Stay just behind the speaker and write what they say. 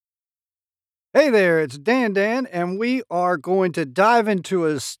Hey there, it's Dan, and we are going to dive into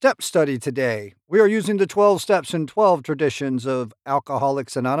a step study today. We are using the 12 steps and 12 traditions of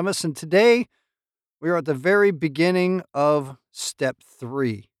Alcoholics Anonymous, and today we are at the very beginning of step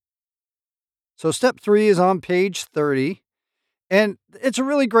three. So, step three is on page 30, and it's a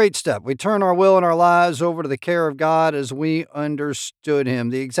really great step. We turn our will and our lives over to the care of God as we understood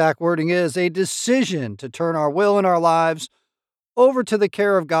Him. The exact wording is a decision to turn our will and our lives over to the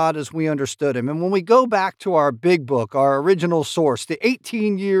care of God as we understood Him. And when we go back to our big book, our original source, the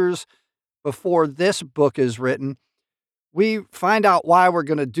 18 years before this book is written, we find out why we're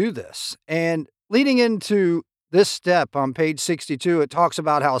going to do this. And leading into this step on page 62, it talks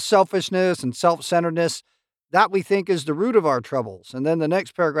about how selfishness and self-centeredness, that we think is the root of our troubles. And then the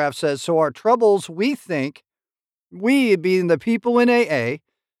next paragraph says, so our troubles, we think, we being the people in AA,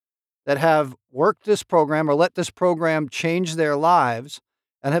 that have worked this program or let this program change their lives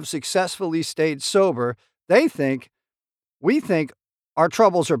and have successfully stayed sober, we think our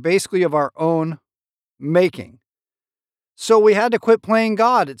troubles are basically of our own making. So we had to quit playing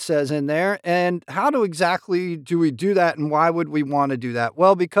God, it says in there. And how exactly do we do that, and why would we want to do that?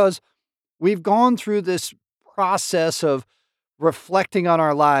 Well, because we've gone through this process of reflecting on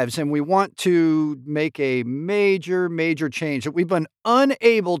our lives, and we want to make a major change that we've been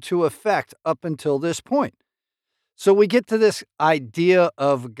unable to effect up until this point. So we get to this idea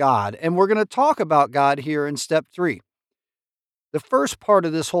of God, and we're going to talk about God here in step three. The first part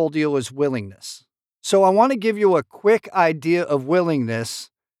of this whole deal is willingness. So I want to give you a quick idea of willingness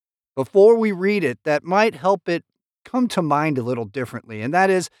before we read it that might help it come to mind a little differently. And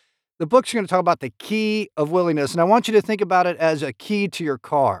that is, the book's going to talk about the key of willingness. And I want you to think about it as a key to your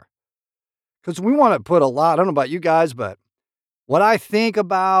car. Because we want to put a lot, I don't know about you guys, but what I think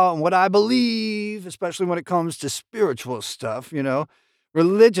about and what I believe, especially when it comes to spiritual stuff,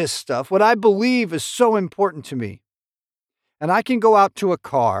 religious stuff, what I believe is so important to me. And I can go out to a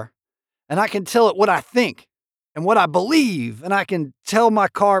car and I can tell it what I think and what I believe. And I can tell my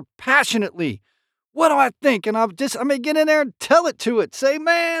car passionately, what do I think? And I'm going to get in there and tell it to it. Say,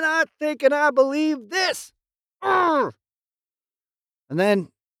 man, I think and I believe this. Urgh. And then,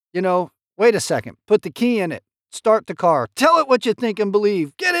 wait a second. Put the key in it. Start the car. Tell it what you think and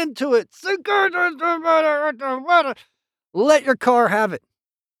believe. Get into it. Let your car have it.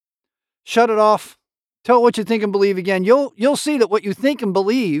 Shut it off. Tell it what you think and believe again. You'll see that what you think and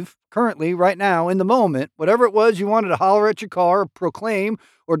believe currently, right now, in the moment, whatever it was you wanted to holler at your car, or proclaim,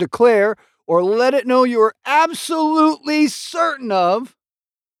 or declare, or let it know you were absolutely certain of,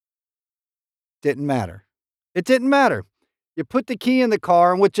 didn't matter. It didn't matter. You put the key in the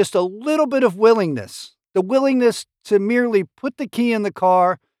car, and with just a little bit of willingness, the willingness to merely put the key in the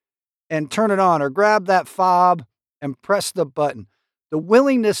car and turn it on, or grab that fob and press the button, the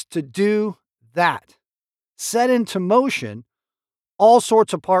willingness to do that set into motion all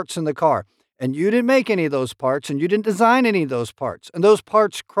sorts of parts in the car. And you didn't make any of those parts, and you didn't design any of those parts. And those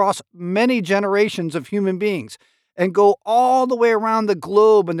parts cross many generations of human beings and go all the way around the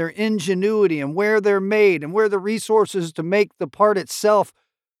globe, and their ingenuity and where they're made and where the resources to make the part itself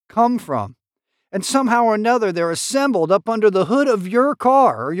come from. And somehow or another, they're assembled up under the hood of your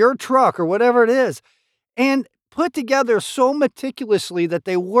car or your truck or whatever it is, and put together so meticulously that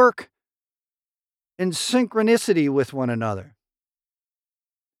they work in synchronicity with one another.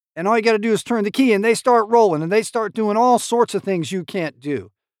 And all you got to do is turn the key and they start rolling, and they start doing all sorts of things you can't do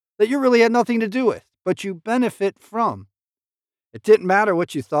that you really had nothing to do with, but you benefit from. It didn't matter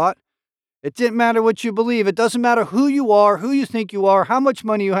what you thought. It didn't matter what you believe. It doesn't matter who you are, who you think you are, how much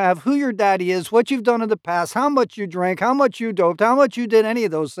money you have, who your daddy is, what you've done in the past, how much you drank, how much you doped, how much you did any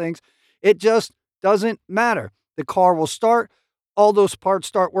of those things. It just doesn't matter. The car will start. All those parts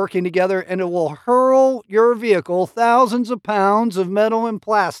start working together, and it will hurl your vehicle thousands of pounds of metal and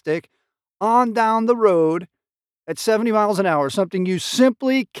plastic on down the road at 70 miles an hour, something you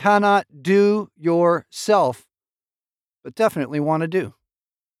simply cannot do yourself, but definitely want to do.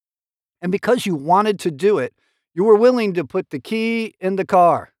 And because you wanted to do it, you were willing to put the key in the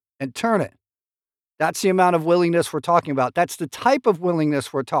car and turn it. That's the amount of willingness we're talking about. That's the type of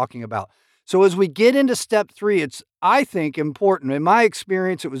willingness we're talking about. So as we get into step three, it's, I think, important. In my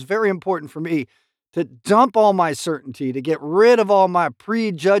experience, it was very important for me to dump all my certainty, to get rid of all my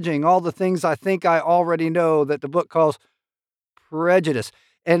prejudging, all the things I think I already know that the book calls prejudice,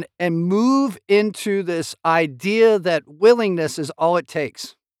 and move into this idea that willingness is all it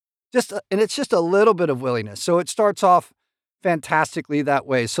takes. And it's just a little bit of willingness. So it starts off fantastically that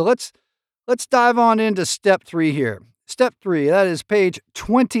way. So let's dive on into step three here. Step three, that is page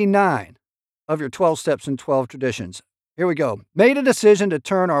 29 of your 12 steps and 12 traditions. Here we go. Made a decision to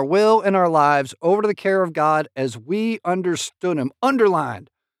turn our will and our lives over to the care of God as we understood Him. Underlined,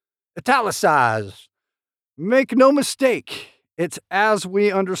 italicized. Make no mistake, it's as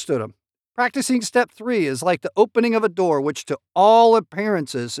we understood Him. Practicing step 3 is like the opening of a door, which to all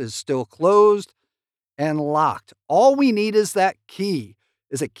appearances is still closed and locked. All we need is that key,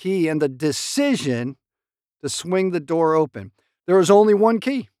 and the decision to swing the door open. There is only one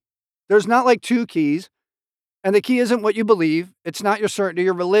key. There's not like two keys. And the key isn't what you believe. It's not your certainty,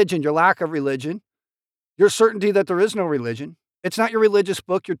 your religion, your lack of religion, your certainty that there is no religion. It's not your religious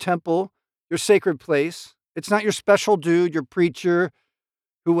book, your temple, your sacred place. It's not your special dude, your preacher,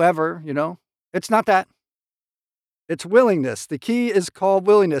 whoever, It's not that. It's willingness. The key is called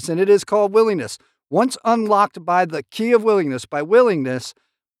willingness, and it is called willingness. Once unlocked by the key of willingness, by willingness,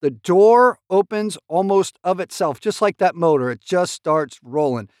 the door opens almost of itself, just like that motor. It just starts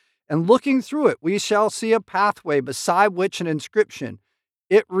rolling. And looking through it, we shall see a pathway beside which an inscription.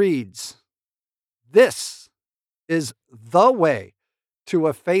 It reads, "This is the way to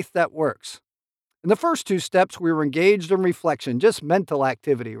a faith that works." In the first 2 steps, we were engaged in reflection, just mental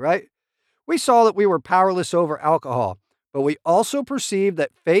activity, right? We saw that we were powerless over alcohol, but we also perceived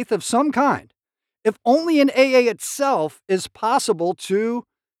that faith of some kind, if only in AA itself, is possible to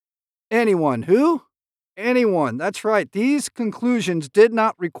anyone. Who? Anyone. That's right. These conclusions did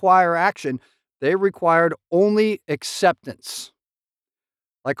not require action. They required only acceptance.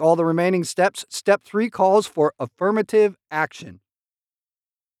 Like all the remaining steps, step 3 calls for affirmative action.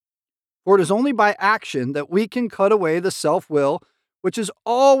 For it is only by action that we can cut away the self-will, which has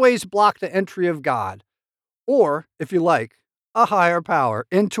always blocked the entry of God, or, if you like, a higher power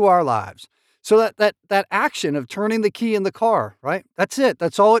into our lives. So that action of turning the key in the car, right? That's it.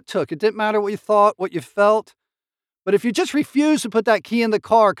 That's all it took. It didn't matter what you thought, what you felt. But if you just refuse to put that key in the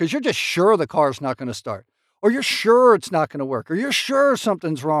car because you're just sure the car's not going to start, or you're sure it's not going to work, or you're sure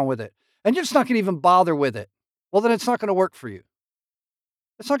something's wrong with it, and you're just not going to even bother with it, well, then it's not going to work for you.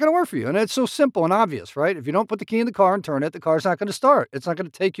 It's not going to work for you. And it's so simple and obvious, right? If you don't put the key in the car and turn it, the car's not going to start. It's not going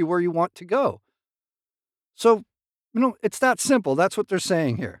to take you where you want to go. So, it's that simple. That's what they're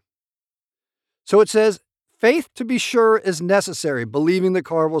saying here. So it says, faith to be sure is necessary, believing the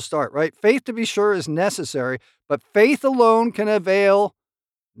car will start, right? Faith to be sure is necessary, but faith alone can avail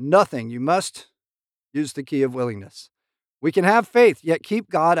nothing. You must use the key of willingness. We can have faith, yet keep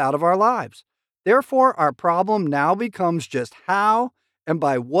God out of our lives. Therefore, our problem now becomes just how and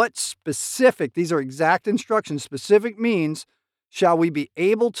by what specific, these are exact instructions, specific means, shall we be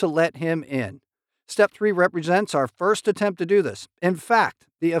able to let Him in? Step 3 represents our first attempt to do this. In fact,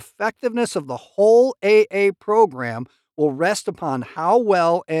 the effectiveness of the whole AA program will rest upon how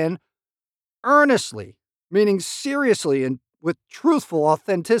well and earnestly, meaning seriously and with truthful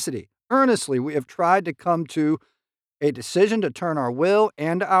authenticity, earnestly we have tried to come to a decision to turn our will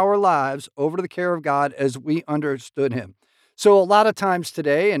and our lives over to the care of God as we understood Him. So a lot of times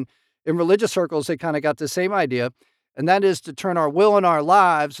today, and in religious circles, they kind of got the same idea, and that is to turn our will and our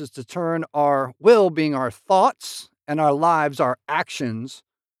lives is to turn our will being our thoughts and our lives, our actions,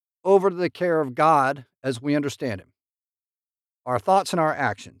 over to the care of God as we understand Him. Our thoughts and our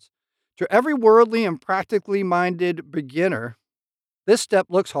actions. To every worldly and practically minded beginner, this step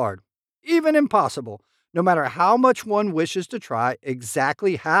looks hard, even impossible. No matter how much one wishes to try,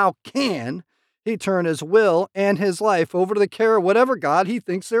 exactly how can he turn his will and his life over to the care of whatever God he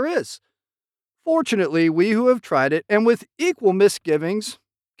thinks there is? Fortunately, we who have tried it, and with equal misgivings,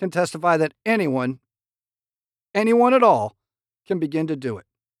 can testify that anyone at all, can begin to do it.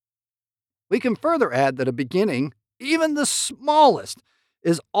 We can further add that a beginning, even the smallest,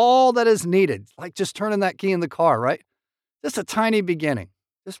 is all that is needed, like just turning that key in the car, right? Just a tiny beginning.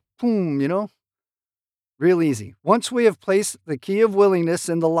 Just boom, real easy. Once we have placed the key of willingness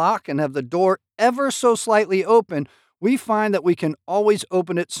in the lock and have the door ever so slightly open, we find that we can always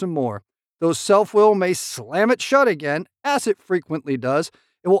open it some more. Though self-will may slam it shut again, as it frequently does,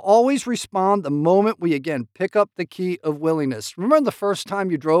 it will always respond the moment we again pick up the key of willingness. Remember the first time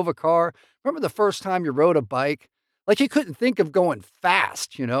you drove a car? Remember the first time you rode a bike? Like you couldn't think of going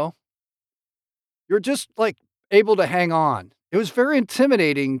fast, You're just like able to hang on. It was very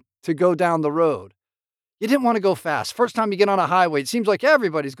intimidating to go down the road. You didn't want to go fast. First time you get on a highway, it seems like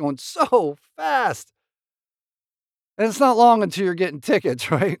everybody's going so fast. And it's not long until you're getting tickets,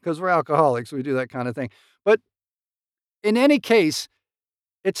 right? Because we're alcoholics. We do that kind of thing. But in any case,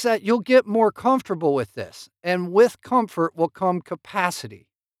 it's that you'll get more comfortable with this. And with comfort will come capacity.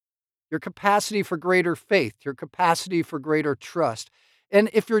 Your capacity for greater faith, your capacity for greater trust.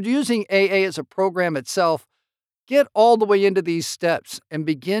 And if you're using AA as a program itself, Get all the way into these steps and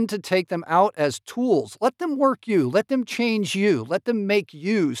begin to take them out as tools. Let them work you, let them change you, let them make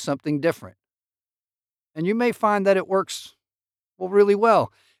you something different. And you may find that it works really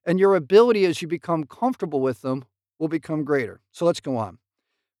well. And your ability as you become comfortable with them will become greater. So let's go on.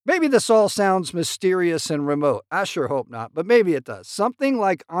 Maybe this all sounds mysterious and remote. I sure hope not, but maybe it does. Something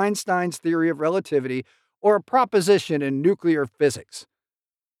like Einstein's theory of relativity or a proposition in nuclear physics.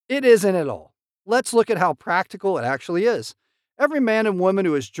 It isn't at all. Let's look at how practical it actually is. Every man and woman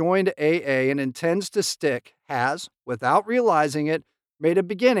who has joined AA and intends to stick has, without realizing it, made a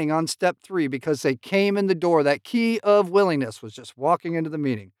beginning on step 3 because they came in the door. That key of willingness was just walking into the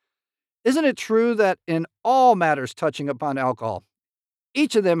meeting. Isn't it true that in all matters touching upon alcohol,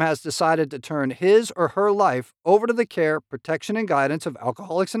 each of them has decided to turn his or her life over to the care, protection, and guidance of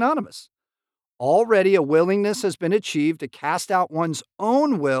Alcoholics Anonymous? Already a willingness has been achieved to cast out one's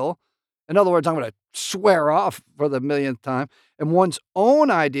own will. In other words, I'm going to swear off for the millionth time. And one's own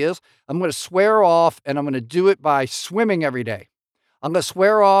ideas, I'm going to swear off and I'm going to do it by swimming every day. I'm going to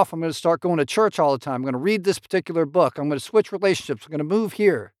swear off. I'm going to start going to church all the time. I'm going to read this particular book. I'm going to switch relationships. I'm going to move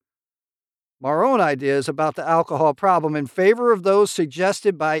here. My own ideas about the alcohol problem in favor of those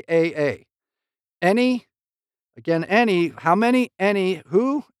suggested by AA. How many, any,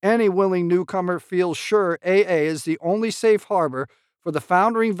 who, any willing newcomer feels sure AA is the only safe harbor for the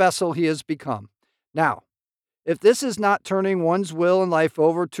foundering vessel he has become. Now, if this is not turning one's will and life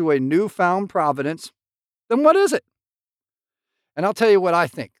over to a newfound providence, then what is it? And I'll tell you what I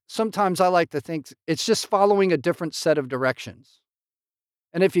think. Sometimes I like to think it's just following a different set of directions.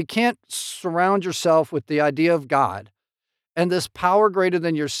 And if you can't surround yourself with the idea of God, and this power greater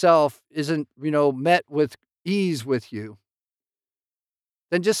than yourself isn't, met with ease with you,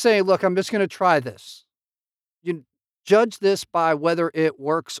 then just say, look, I'm just going to try this. You judge this by whether it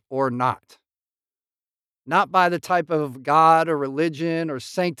works or not by the type of God or religion or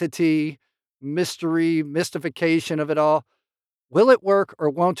sanctity, mystery, mystification of it all. Will it work or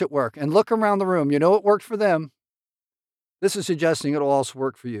won't it work? And look around the room. You know it worked for them. This is suggesting it'll also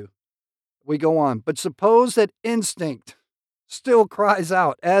work for you. We go on. But suppose that instinct still cries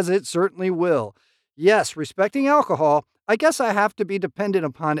out, as it certainly will. Yes, respecting alcohol, I guess I have to be dependent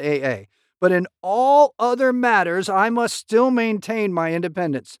upon AA. But in all other matters, I must still maintain my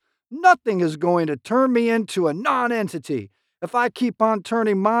independence. Nothing is going to turn me into a non-entity. If I keep on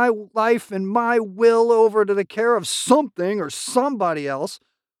turning my life and my will over to the care of something or somebody else,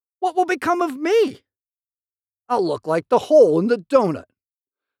 what will become of me? I'll look like the hole in the donut.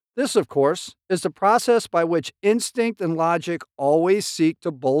 This, of course, is the process by which instinct and logic always seek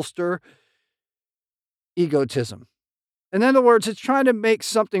to bolster egotism. In other words, it's trying to make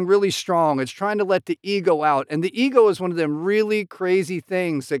something really strong. It's trying to let the ego out. And the ego is one of them really crazy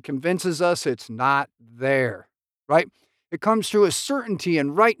things that convinces us it's not there, right? It comes through a certainty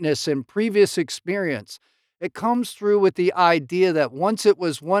and rightness and previous experience. It comes through with the idea that once it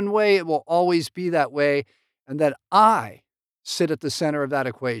was one way, it will always be that way, and that I sit at the center of that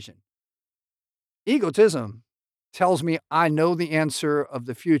equation. Egotism tells me I know the answer of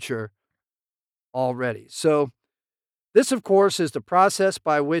the future already. So this, of course, is the process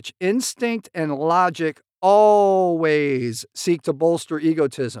by which instinct and logic always seek to bolster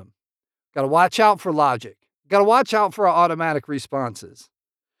egotism. Got to watch out for logic. Got to watch out for our automatic responses.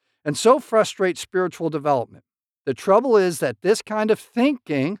 And so frustrate spiritual development. The trouble is that this kind of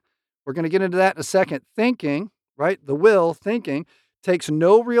thinking, we're going to get into that in a second, thinking, right? The will, thinking, takes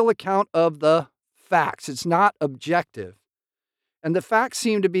no real account of the facts. It's not objective. And the facts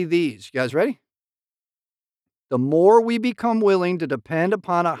seem to be these. You guys ready? The more we become willing to depend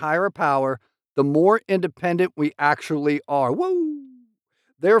upon a higher power, the more independent we actually are. Woo!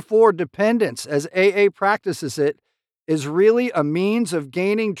 Therefore, dependence, as AA practices it, is really a means of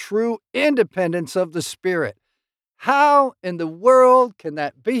gaining true independence of the spirit. How in the world can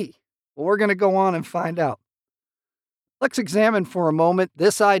that be? Well, we're going to go on and find out. Let's examine for a moment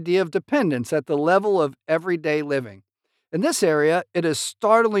this idea of dependence at the level of everyday living. In this area, it is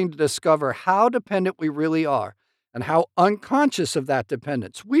startling to discover how dependent we really are and how unconscious of that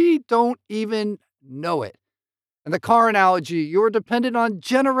dependence. We don't even know it. In the car analogy, you are dependent on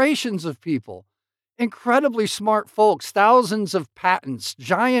generations of people, incredibly smart folks, thousands of patents,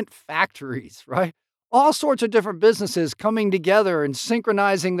 giant factories, right? All sorts of different businesses coming together and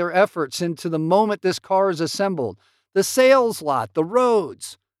synchronizing their efforts into the moment this car is assembled. The sales lot, the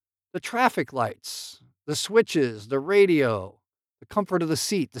roads, the traffic lights, the switches, the radio, the comfort of the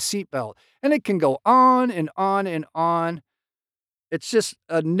seat, the seatbelt. And it can go on and on and on. It's just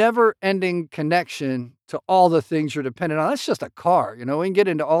a never-ending connection to all the things you're dependent on. That's just a car, we can get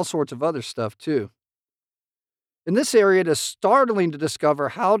into all sorts of other stuff too. In this area, it is startling to discover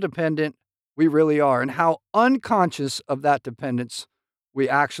how dependent we really are and how unconscious of that dependence we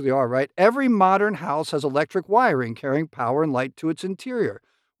actually are, right? Every modern house has electric wiring carrying power and light to its interior.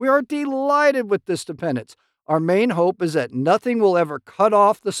 We are delighted with this dependence. Our main hope is that nothing will ever cut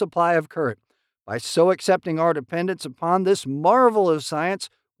off the supply of current. By so accepting our dependence upon this marvel of science,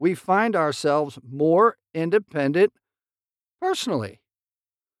 we find ourselves more independent personally.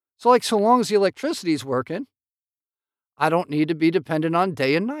 So long as the electricity is working, I don't need to be dependent on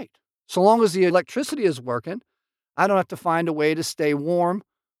day and night. So long as the electricity is working, I don't have to find a way to stay warm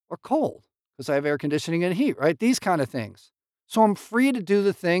or cold because I have air conditioning and heat, right? These kind of things. So I'm free to do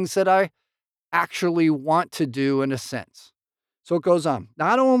the things that I actually want to do in a sense. So it goes on.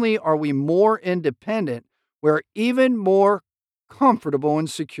 Not only are we more independent, we're even more comfortable and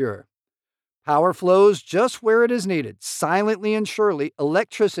secure. Power flows just where it is needed, silently and surely.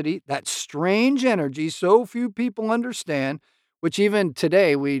 Electricity, that strange energy so few people understand, which even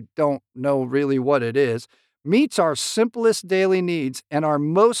today we don't know really what it is, meets our simplest daily needs and our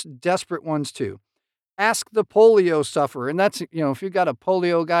most desperate ones too. Ask the polio sufferer, and that's, if you got a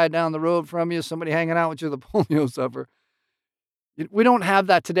polio guy down the road from you, somebody hanging out with you, the polio sufferer. We don't have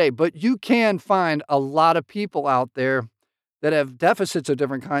that today, but you can find a lot of people out there that have deficits of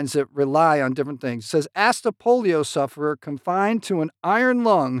different kinds that rely on different things. It says, ask the polio sufferer confined to an iron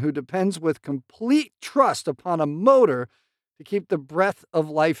lung who depends with complete trust upon a motor to keep the breath of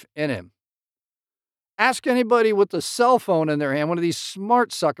life in him. Ask anybody with a cell phone in their hand, one of these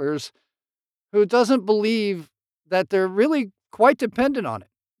smart suckers, who doesn't believe that they're really quite dependent on it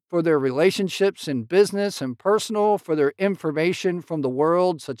for their relationships in business and personal, for their information from the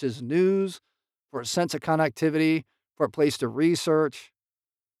world, such as news, for a sense of connectivity, for a place to research.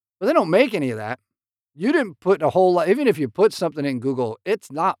 But they don't make any of that. You didn't put a whole lot, even if you put something in Google, it's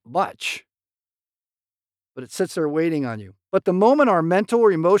not much. But it sits there waiting on you. But the moment our mental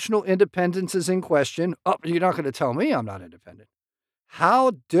or emotional independence is in question, you're not going to tell me I'm not independent.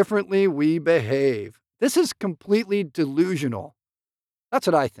 How differently we behave. This is completely delusional. That's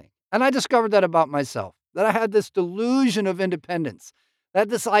what I think. And I discovered that about myself, that I had this delusion of independence, that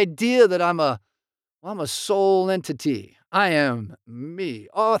this idea that I'm a soul entity. I am me,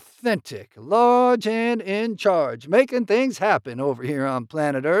 authentic, large and in charge, making things happen over here on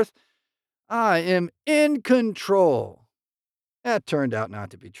planet Earth. I am in control. That turned out not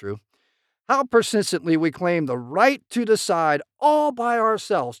to be true. How persistently we claim the right to decide all by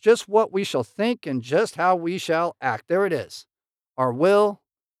ourselves just what we shall think and just how we shall act. There it is. Our will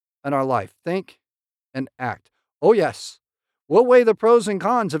and our life. Think and act. Oh, yes. We'll weigh the pros and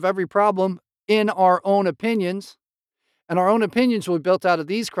cons of every problem in our own opinions. And our own opinions will be built out of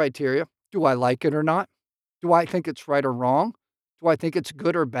these criteria. Do I like it or not? Do I think it's right or wrong? Do I think it's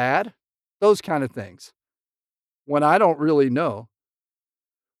good or bad? Those kind of things. When I don't really know,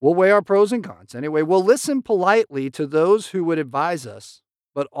 we'll weigh our pros and cons. Anyway, we'll listen politely to those who would advise us,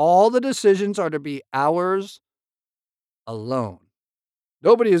 but all the decisions are to be ours alone.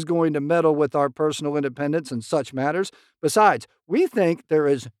 Nobody is going to meddle with our personal independence in such matters. Besides, we think there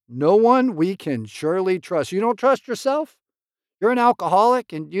is no one we can surely trust. You don't trust yourself? You're an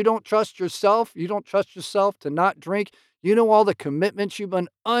alcoholic and you don't trust yourself. You don't trust yourself to not drink. You know all the commitments you've been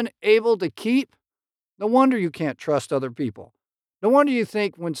unable to keep. No wonder you can't trust other people. No wonder you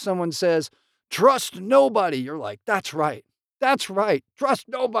think when someone says, trust nobody, you're like, that's right. That's right. Trust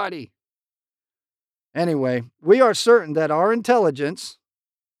nobody. Anyway, we are certain that our intelligence,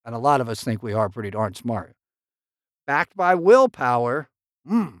 and a lot of us think we are pretty darn smart, backed by willpower,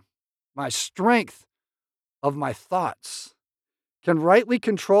 my strength of my thoughts, can rightly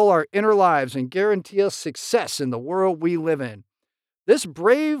control our inner lives and guarantee us success in the world we live in. This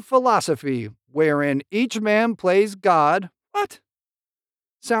brave philosophy, wherein each man plays God,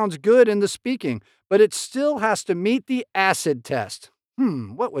 sounds good in the speaking, but it still has to meet the acid test.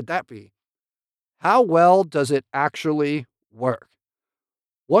 What would that be? How well does it actually work?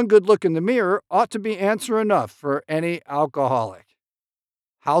 One good look in the mirror ought to be answer enough for any alcoholic.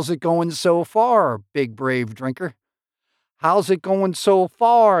 How's it going so far, big brave drinker? How's it going so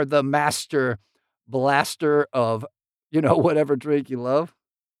far, the master blaster of, whatever drink you love?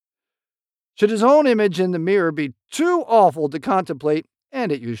 Should his own image in the mirror be too awful to contemplate,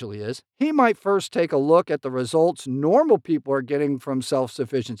 and it usually is, he might first take a look at the results normal people are getting from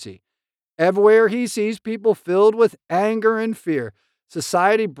self-sufficiency. Everywhere he sees people filled with anger and fear,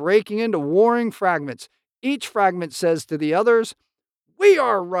 society breaking into warring fragments. Each fragment says to the others, we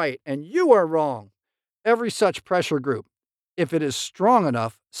are right and you are wrong. Every such pressure group, if it is strong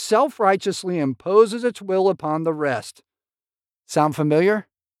enough, self-righteously imposes its will upon the rest. Sound familiar?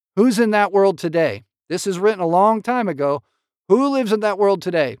 Who's in that world today? This is written a long time ago. Who lives in that world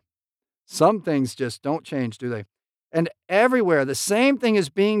today? Some things just don't change, do they? And everywhere, the same thing is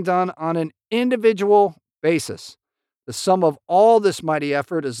being done on an individual basis. The sum of all this mighty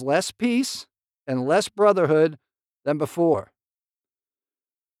effort is less peace and less brotherhood than before.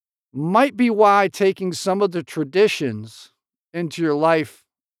 Might be why taking some of the traditions into your life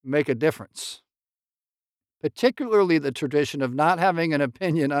make a difference, particularly the tradition of not having an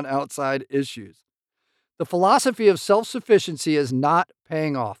opinion on outside issues. The philosophy of self-sufficiency is not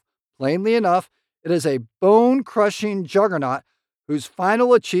paying off. Plainly enough, it is a bone-crushing juggernaut whose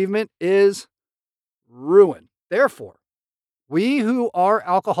final achievement is ruin. Therefore, we who are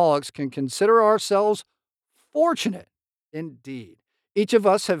alcoholics can consider ourselves fortunate indeed. Each of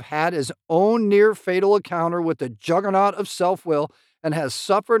us have had his own near-fatal encounter with the juggernaut of self-will and has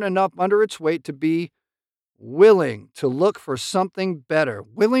suffered enough under its weight to be willing to look for something better.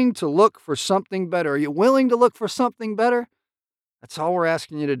 Willing to look for something better. Are you willing to look for something better? That's all we're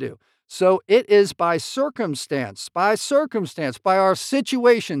asking you to do. So it is by circumstance, by our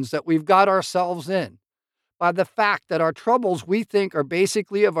situations that we've got ourselves in, by the fact that our troubles we think are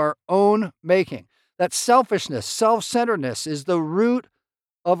basically of our own making. That selfishness, self-centeredness is the root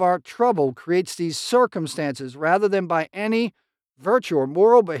of our trouble, creates these circumstances rather than by any virtue or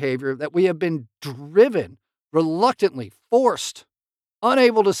moral behavior that we have been driven, reluctantly, forced,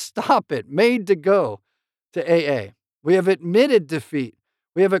 unable to stop it, made to go to AA. We have admitted defeat.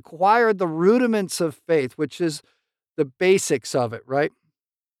 We have acquired the rudiments of faith, which is the basics of it, right?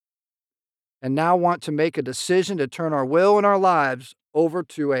 And now want to make a decision to turn our will and our lives over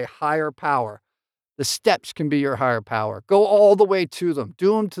to a higher power. The steps can be your higher power. Go all the way to them.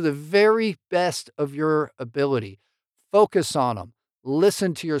 Do them to the very best of your ability. Focus on them.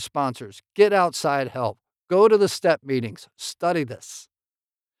 Listen to your sponsors. Get outside help. Go to the step meetings. Study this.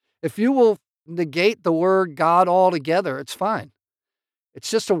 If you will negate the word God altogether, it's fine.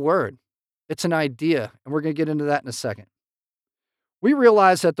 It's just a word. It's an idea, and we're going to get into that in a second. We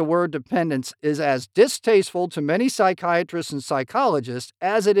realize that the word dependence is as distasteful to many psychiatrists and psychologists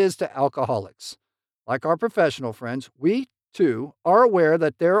as it is to alcoholics. Like our professional friends, we, too, are aware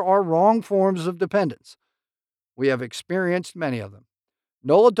that there are wrong forms of dependence. We have experienced many of them.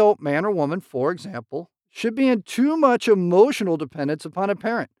 No adult man or woman, for example, should be in too much emotional dependence upon a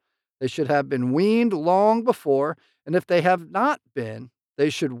parent. They should have been weaned long before, and if they have not been, they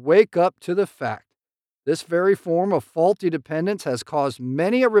should wake up to the fact. This very form of faulty dependence has caused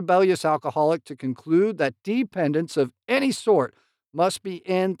many a rebellious alcoholic to conclude that dependence of any sort must be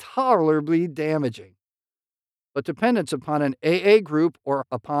intolerably damaging. But dependence upon an AA group or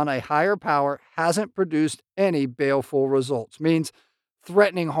upon a higher power hasn't produced any baleful results. Means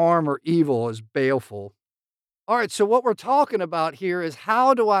threatening harm or evil is baleful. All right, so what we're talking about here is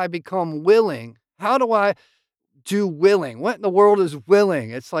how do I become willing? How do I do willing? What in the world is willing?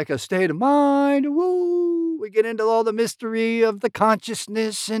 It's like a state of mind. Woo! We get into all the mystery of the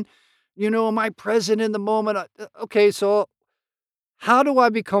consciousness and, am I present in the moment? Okay, so how do I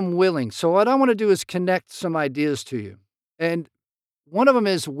become willing? So what I want to do is connect some ideas to you. And one of them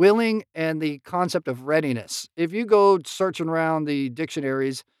is willing and the concept of readiness. If you go searching around the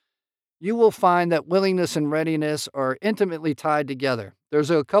dictionaries, you will find that willingness and readiness are intimately tied together. There's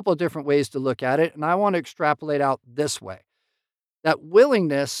a couple of different ways to look at it, and I want to extrapolate out this way. That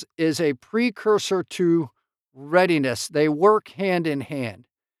willingness is a precursor to readiness. They work hand in hand.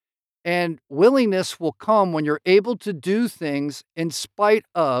 And willingness will come when you're able to do things in spite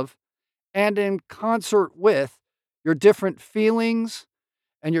of and in concert with your different feelings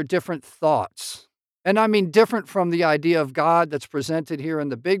and your different thoughts. And I mean different from the idea of God that's presented here in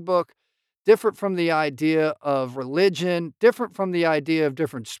the big book, different from the idea of religion, different from the idea of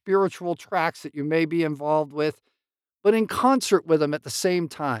different spiritual tracks that you may be involved with, but in concert with them at the same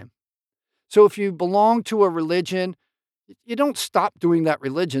time. So if you belong to a religion, you don't stop doing that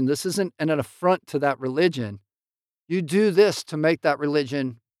religion. This isn't an affront to that religion. You do this to make that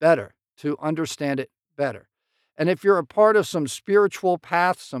religion better, to understand it better. And if you're a part of some spiritual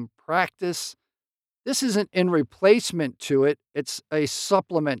path, some practice, this isn't in replacement to it. It's a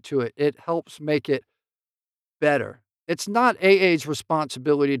supplement to it. It helps make it better. It's not AA's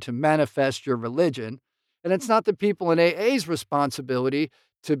responsibility to manifest your religion, and it's not the people in AA's responsibility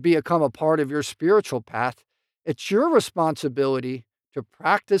to become a part of your spiritual path. It's your responsibility to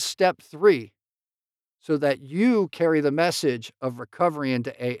practice step 3 so that you carry the message of recovery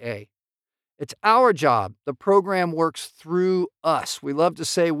into AA. It's our job. The program works through us. We love to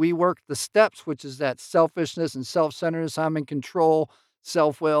say we work the steps, which is that selfishness and self-centeredness. I'm in control,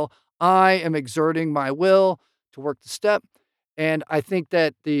 self-will. I am exerting my will to work the step. And I think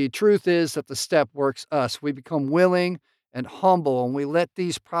that the truth is that the step works us. We become willing and humble, and we let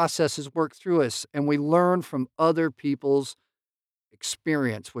these processes work through us, and we learn from other people's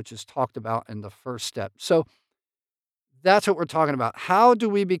experience, which is talked about in the first step. So that's what we're talking about. How do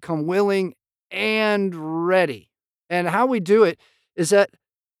we become willing and ready? And how we do it is that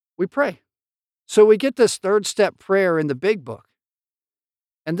we pray. So we get this third step prayer in the big book,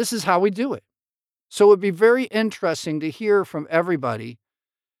 and this is how we do it. So it'd be very interesting to hear from everybody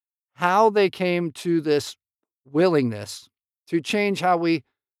how they came to this willingness to change how we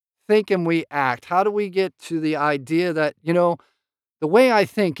think and we act. How do we get to the idea that, the way I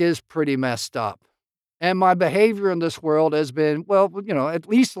think is pretty messed up and my behavior in this world has been, well, at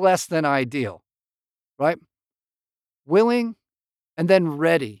least less than ideal, right? Willing and then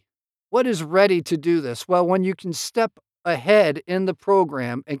ready. What is ready to do this? Well, when you can step ahead in the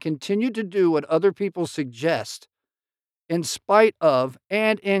program and continue to do what other people suggest in spite of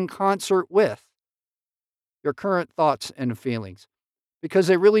and in concert with your current thoughts and feelings, because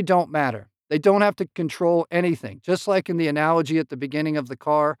they really don't matter. They don't have to control anything. Just like in the analogy at the beginning of the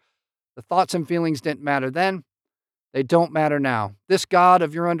car, the thoughts and feelings didn't matter then, they don't matter now. This God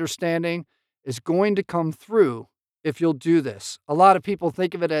of your understanding is going to come through if you'll do this. A lot of people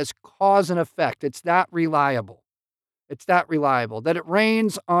think of it as cause and effect. It's that reliable. It's that reliable that it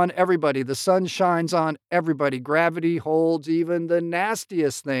rains on everybody. The sun shines on everybody. Gravity holds even the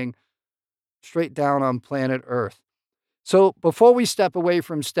nastiest thing straight down on planet Earth. So before we step away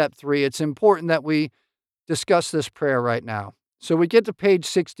from step 3, it's important that we discuss this prayer right now. So we get to page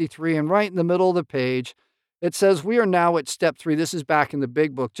 63, and right in the middle of the page, it says, we are now at step 3. This is back in the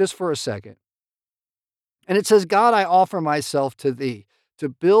big book, just for a second. And it says, God, I offer myself to thee to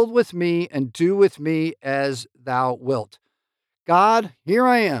build with me and do with me as thou wilt. God, here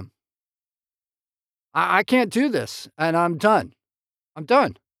I am. I can't do this, and I'm done. I'm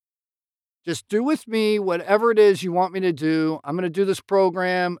done. Just do with me whatever it is you want me to do. I'm going to do this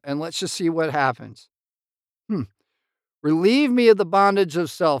program, and let's just see what happens. Relieve me of the bondage of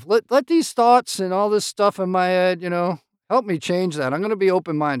self. Let these thoughts and all this stuff in my head, help me change that. I'm going to be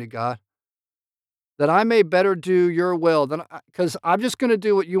open-minded, God, that I may better do your will. Because I'm just going to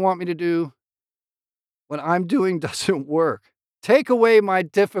do what you want me to do when I'm doing doesn't work. Take away my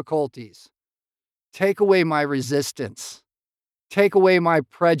difficulties. Take away my resistance. Take away my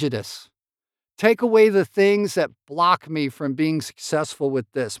prejudice. Take away the things that block me from being successful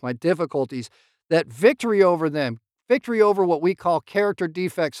with this, my difficulties, that victory over them, victory over what we call character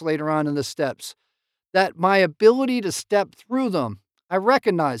defects later on in the steps, that my ability to step through them, I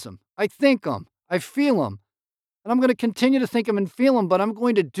recognize them, I think them, I feel them, and I'm going to continue to think them and feel them, but I'm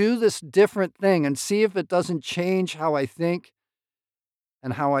going to do this different thing and see if it doesn't change how I think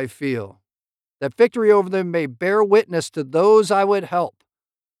and how I feel. That victory over them may bear witness to those I would help.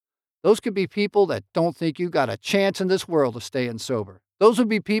 Those could be people that don't think you got a chance in this world of staying sober. Those would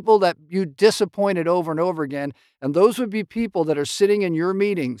be people that you disappointed over and over again. And those would be people that are sitting in your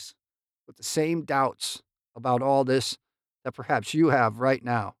meetings with the same doubts about all this that perhaps you have right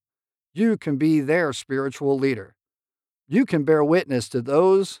now. You can be their spiritual leader. You can bear witness to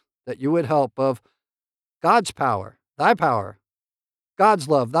those that you would help of God's power, thy power, God's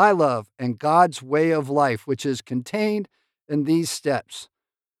love, thy love, and God's way of life, which is contained in these steps.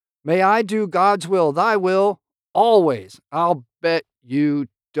 May I do God's will, thy will, always. I'll bet you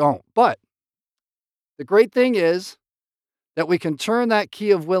don't. But the great thing is that we can turn that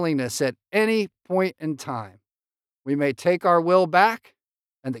key of willingness at any point in time. We may take our will back,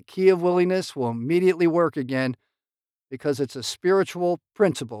 and the key of willingness will immediately work again because it's a spiritual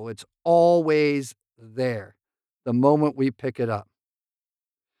principle. It's always there the moment we pick it up.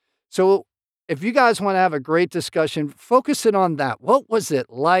 So if you guys want to have a great discussion, focus it on that. What was it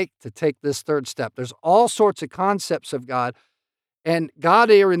like to take this third step? There's all sorts of concepts of God. And God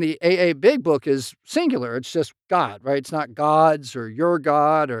here in the AA Big Book is singular. It's just God, right? It's not gods or your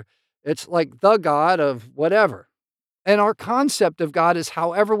God, or it's like the God of whatever. And our concept of God is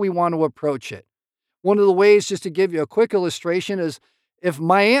however we want to approach it. One of the ways, just to give you a quick illustration, is if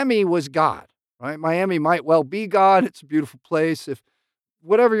Miami was God, right? Miami might well be God. It's a beautiful place. If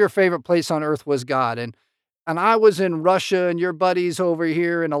whatever your favorite place on earth was God. And I was in Russia and your buddy's over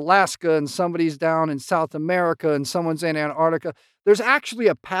here in Alaska and somebody's down in South America and someone's in Antarctica. There's actually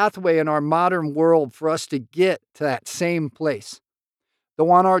a pathway in our modern world for us to get to that same place.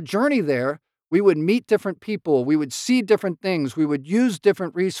 Though on our journey there, we would meet different people, we would see different things, we would use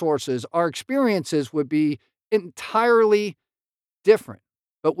different resources. Our experiences would be entirely different,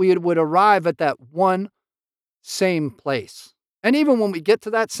 but we would arrive at that one same place. And even when we get to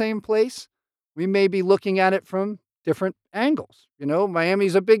that same place, we may be looking at it from different angles.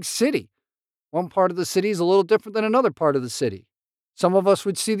 Miami's a big city. One part of the city is a little different than another part of the city. Some of us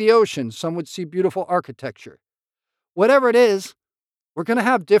would see the ocean, some would see beautiful architecture. Whatever it is, we're going to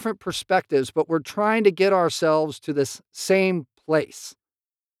have different perspectives, but we're trying to get ourselves to this same place.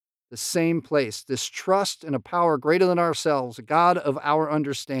 The same place, this trust in a power greater than ourselves, a God of our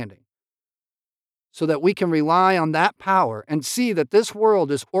understanding, so that we can rely on that power and see that this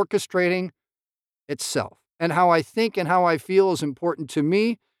world is orchestrating itself. And how I think and how I feel is important to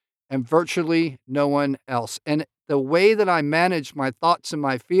me and virtually no one else. And the way that I manage my thoughts and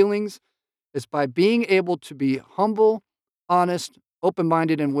my feelings is by being able to be humble, honest, open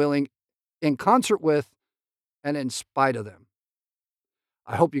minded, and willing in concert with and in spite of them.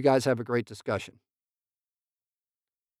 I hope you guys have a great discussion.